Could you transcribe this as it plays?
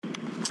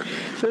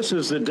This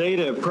is the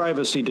Data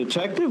Privacy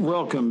Detective.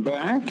 Welcome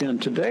back.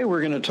 And today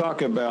we're going to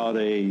talk about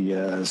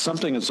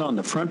something that's on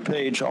the front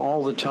page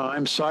all the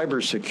time,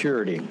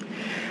 cybersecurity.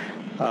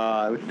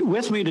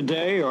 With me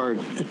today are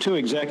two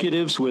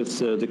executives with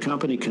the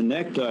company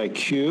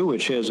ConnectIQ,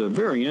 which has a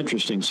very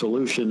interesting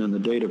solution in the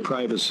data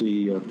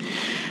privacy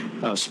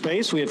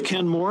space. We have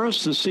Ken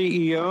Morris, the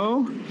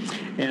CEO,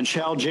 and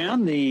Xiao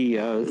Jian, the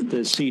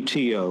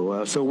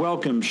CTO. So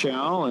welcome,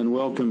 Xiao, and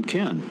welcome,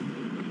 Ken.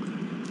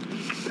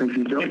 Thank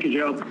you, Joe. Thank you,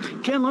 Joe.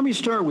 Ken, let me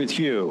start with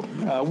you.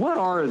 What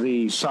are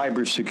the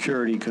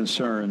cybersecurity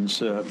concerns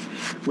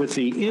with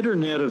the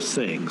Internet of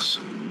Things?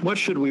 What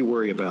should we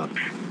worry about?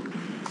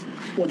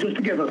 Well, just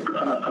to give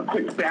a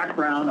quick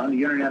background on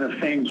the Internet of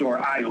Things, or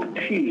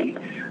IoT,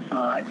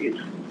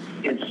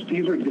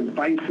 these are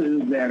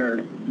devices that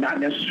are not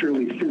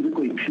necessarily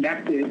physically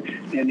connected,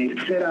 and they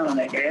sit on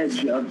the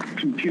edge of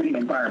computing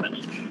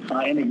environments.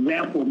 An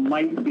example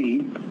might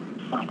be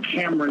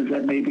cameras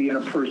that may be in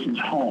a person's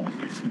home,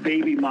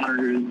 baby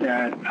monitors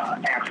that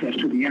access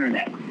to the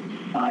internet.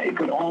 It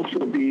could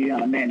also be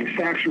on a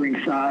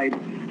manufacturing side.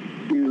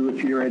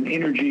 If you're an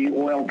energy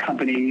oil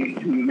company,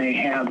 you may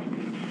have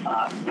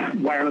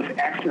wireless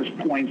access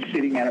points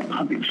sitting at a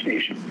pumping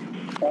station.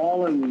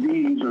 All of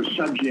these are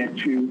subject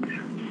to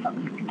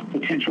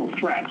potential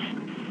threats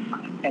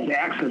as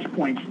access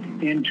points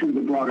into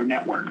the broader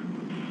network.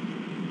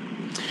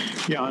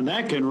 Yeah, and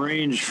that can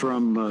range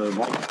from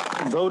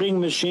voting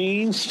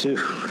machines to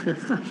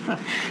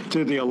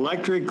to the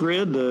electric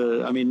grid.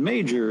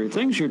 Major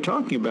things you're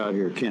talking about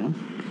here, Ken.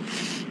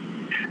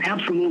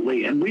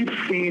 Absolutely, and we've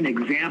seen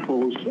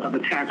examples of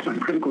attacks on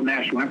critical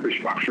national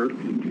infrastructure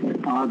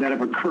that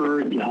have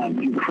occurred.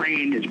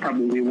 Ukraine is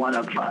probably one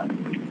of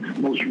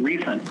most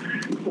recent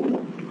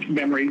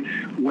memory,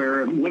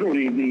 where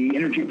literally the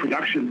energy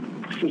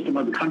production system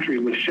of the country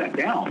was shut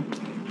down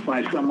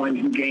by someone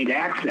who gained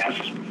access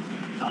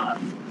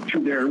to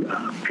their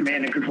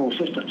command and control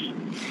systems.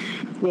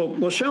 Well,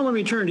 Xiao, let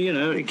me turn to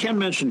you. Ken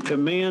mentioned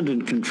command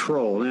and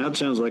control. Now, that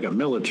sounds like a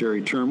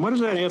military term. What does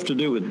that have to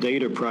do with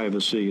data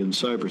privacy and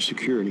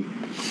cybersecurity?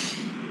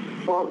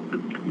 Well,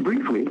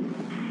 briefly,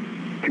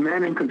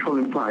 command and control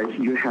implies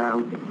you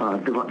have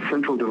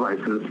central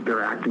devices that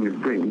are acting as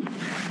brains,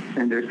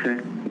 and they're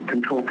sending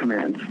control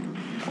commands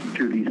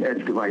to these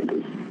edge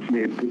devices,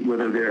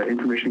 whether they're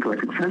information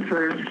collecting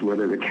sensors,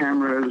 whether they're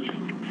cameras.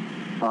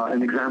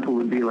 An example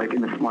would be like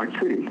in a smart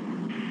city.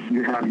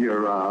 You have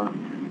your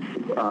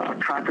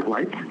traffic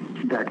lights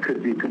that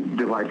could be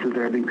devices that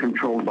are being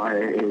controlled by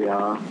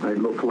a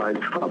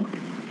localized hub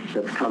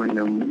that's telling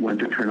them when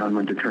to turn on,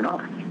 when to turn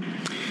off.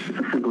 It's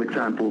a simple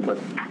example, but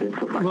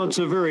it's a Well, it's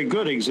a very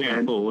good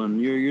example, and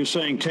you're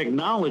saying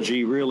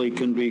technology really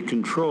can be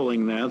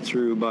controlling that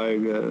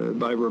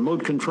by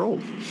remote control.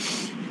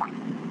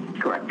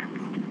 Correct.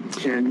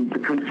 And the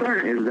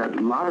concern is that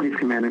a lot of these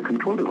command and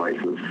control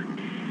devices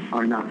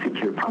are not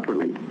secured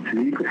properly. So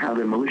you could have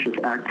a malicious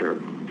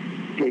actor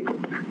take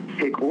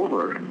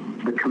over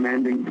the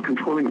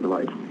controlling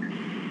device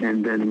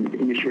and then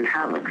initiate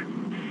havoc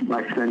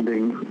by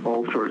sending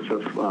all sorts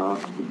of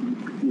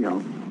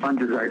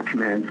undesired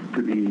commands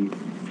to the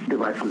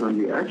devices on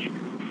the edge.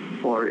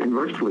 Or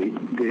inversely,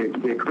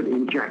 they could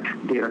inject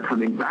data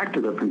coming back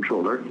to the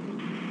controller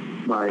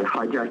by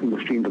hijacking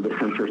the stream that the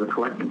sensors are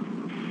collecting.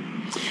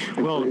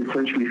 So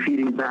essentially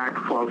feeding back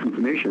false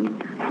information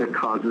that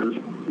causes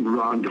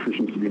wrong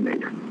decisions to be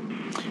made.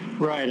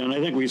 Right, and I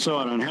think we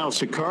saw it on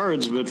House of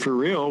Cards, but for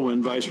real,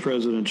 when Vice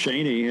President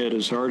Cheney had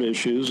his heart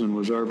issues and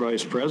was our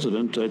vice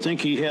president, I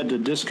think he had to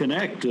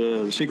disconnect.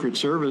 The Secret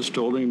Service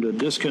told him to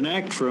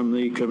disconnect from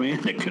the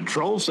command and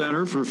control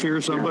center for fear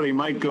somebody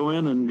might go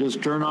in and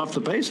just turn off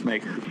the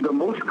pacemaker. The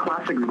most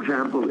classic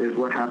example is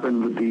what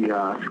happened with the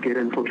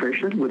SCADA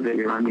infiltration with the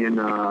Iranian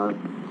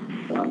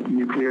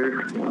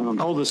nuclear.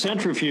 The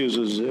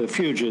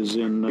centrifuges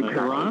in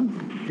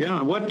Iran?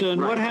 Yeah, what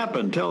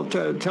happened?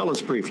 Tell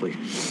us briefly.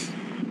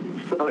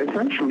 So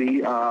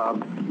essentially,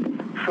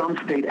 some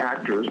state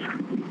actors,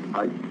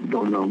 I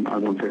don't know, I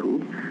won't say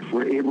who,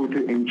 were able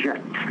to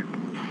inject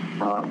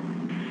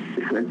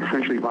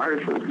essentially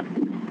viruses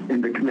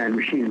in the command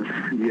machines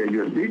via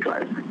USB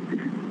drives.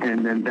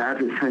 And then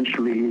that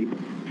essentially,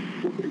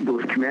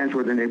 those commands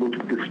were then able to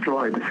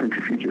destroy the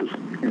centrifuges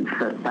and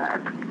set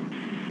back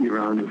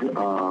Iran's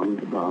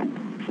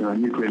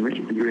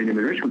uranium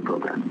enrichment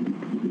program.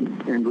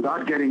 And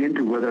without getting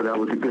into whether that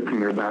was a good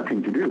thing or a bad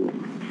thing to do,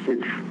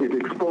 it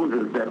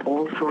exposes that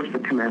all sorts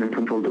of command and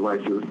control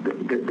devices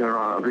that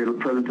are available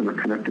present in the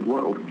connected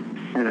world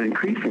and are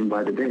increasing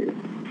by the day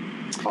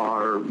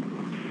are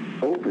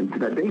open to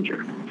that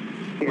danger.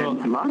 And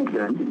a lot of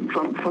them,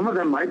 some of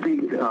them might be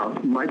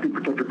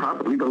protected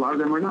properly, but a lot of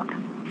them are not.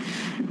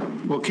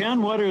 Well,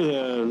 Ken, what are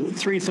the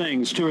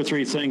two or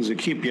three things that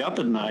keep you up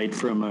at night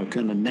from a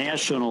kind of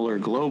national or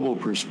global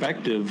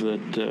perspective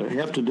that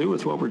have to do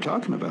with what we're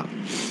talking about?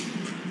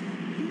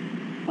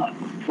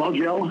 Well,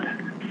 Joe,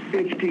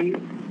 50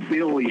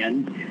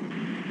 billion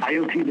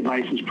IoT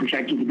devices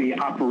projected to be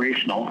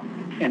operational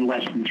in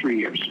less than 3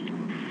 years.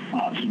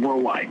 devices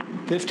worldwide.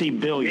 50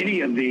 billion.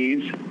 Many of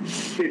these,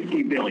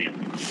 50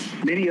 billion.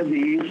 Many of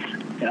these,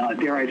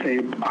 dare I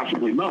say,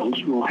 possibly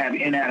most, will have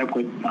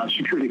inadequate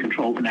security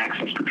controls and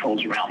access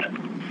controls around it.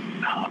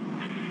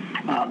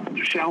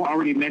 Shal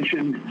already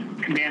mentioned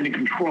command and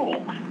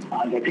control.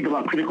 As I think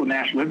about critical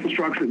national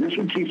infrastructure, this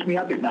one keeps me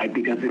up at night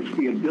because it's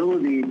the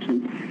ability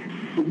to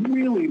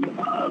really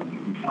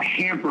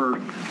hamper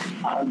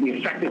the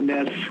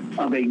effectiveness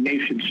of a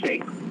nation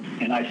state.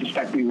 And I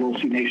suspect we will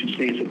see nation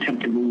states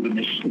attempt to move in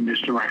this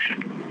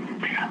direction.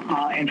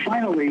 And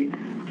finally,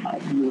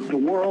 the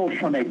world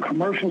from a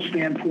commercial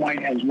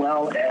standpoint as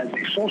well as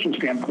a social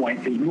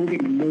standpoint is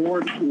moving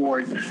more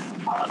toward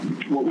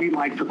what we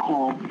like to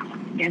call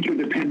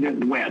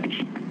interdependent webs.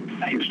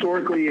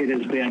 Historically, it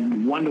has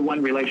been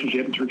one-to-one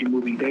relationship in terms of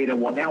moving data.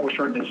 Well, now we're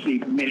starting to see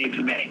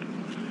many-to-many.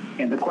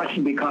 And the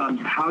question becomes,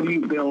 how do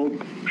you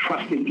build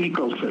trusted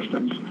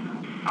ecosystems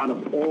out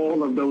of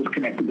all of those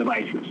connected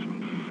devices?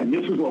 And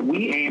this is what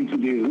we aim to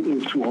do,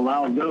 is to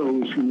allow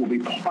those who will be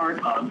part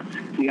of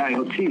the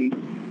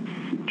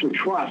IoT to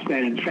trust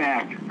that, in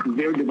fact,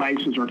 their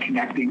devices are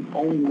connecting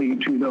only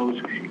to those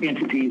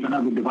entities and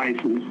other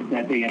devices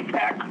that they, in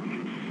fact,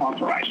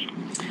 authorize.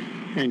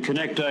 And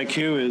Connect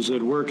IQ is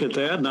at work at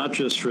that, not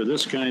just for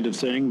this kind of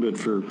thing, but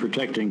for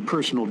protecting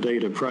personal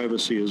data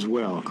privacy as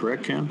well.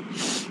 Correct, Ken?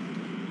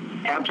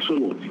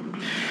 Absolutely.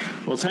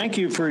 Well, thank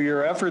you for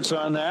your efforts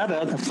on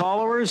that.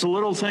 Followers, a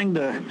little thing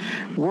to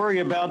worry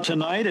about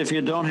tonight if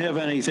you don't have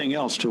anything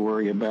else to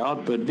worry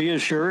about, but be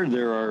assured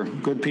there are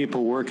good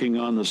people working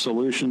on the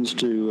solutions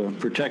to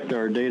protect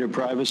our data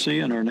privacy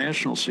and our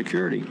national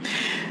security.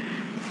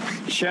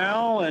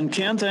 Shal and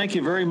Ken, thank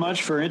you very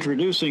much for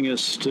introducing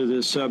us to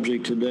this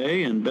subject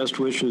today, and best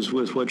wishes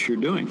with what you're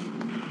doing.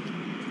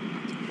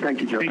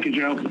 Thank you, Joe. Thank you,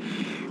 Joe.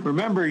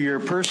 Remember,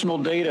 your personal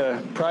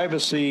data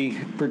privacy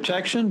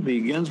protection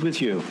begins with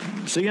you.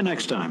 See you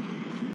next time.